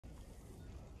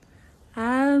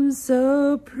am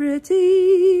so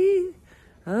pretty,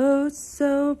 oh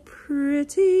so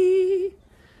pretty.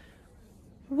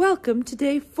 Welcome to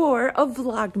day 4 of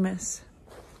Vlogmas.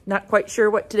 Not quite sure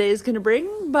what today is going to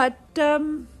bring, but it's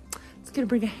going to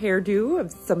bring a hairdo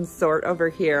of some sort over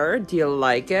here. Do you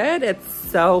like it? It's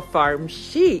so farm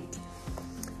chic.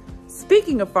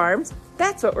 Speaking of farms,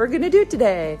 that's what we're going to do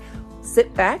today.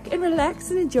 Sit back and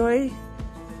relax and enjoy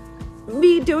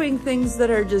me doing things that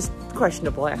are just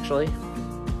questionable, actually.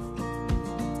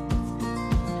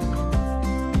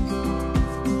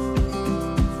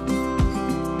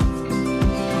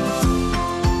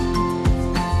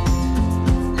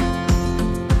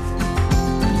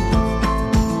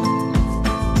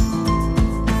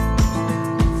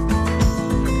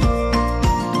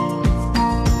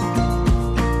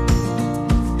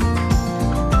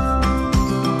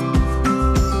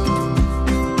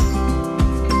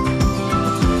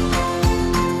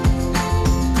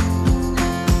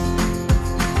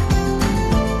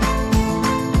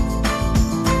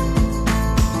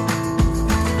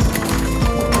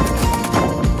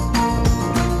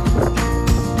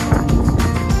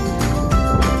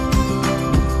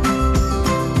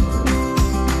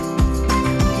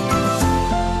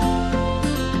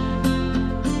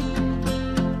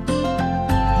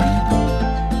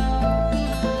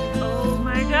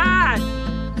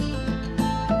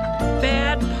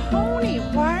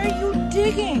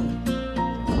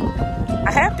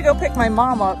 I have to go pick my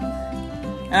mom up,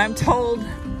 and I'm told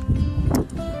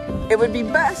it would be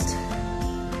best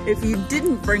if you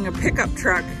didn't bring a pickup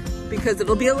truck because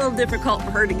it'll be a little difficult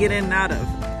for her to get in and out of.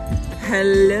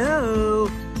 Hello,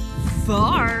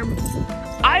 farm.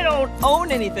 I don't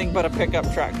own anything but a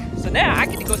pickup truck. So now I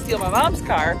get to go steal my mom's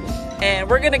car, and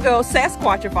we're gonna go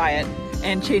Sasquatchify it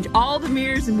and change all the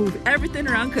mirrors and move everything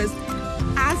around because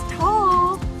I's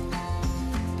tall.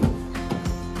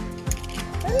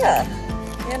 Yeah.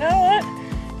 You know what?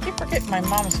 I keep forgetting my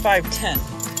mom's 5'10".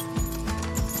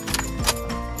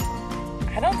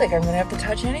 I don't think I'm gonna have to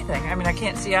touch anything. I mean, I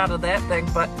can't see out of that thing,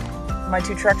 but my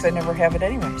 2 trucks, I never have it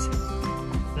anyways.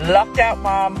 Lucked out,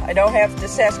 Mom. I don't have to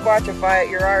Sasquatchify it.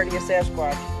 You're already a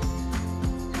Sasquatch.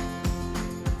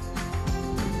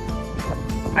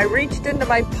 I reached into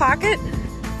my pocket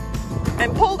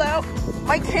and pulled out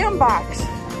my cam box.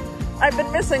 I've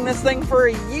been missing this thing for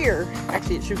a year.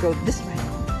 Actually, it should go this way.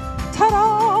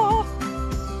 Ta-da!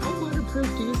 How waterproof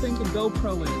do you think a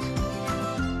GoPro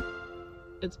is?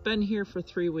 It's been here for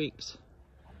 3 weeks.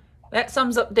 That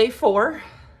sums up day 4.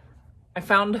 I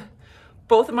found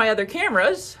both of my other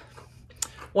cameras.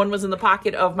 One was in the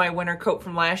pocket of my winter coat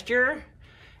from last year,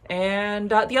 and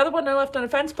the other one I left on a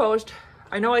fence post.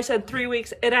 I know I said 3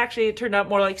 weeks. It turned out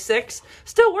more like 6.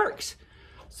 Still works.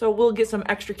 So we'll get some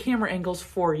extra camera angles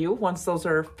for you once those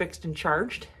are fixed and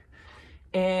charged.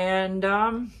 And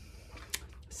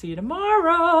see you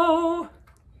tomorrow.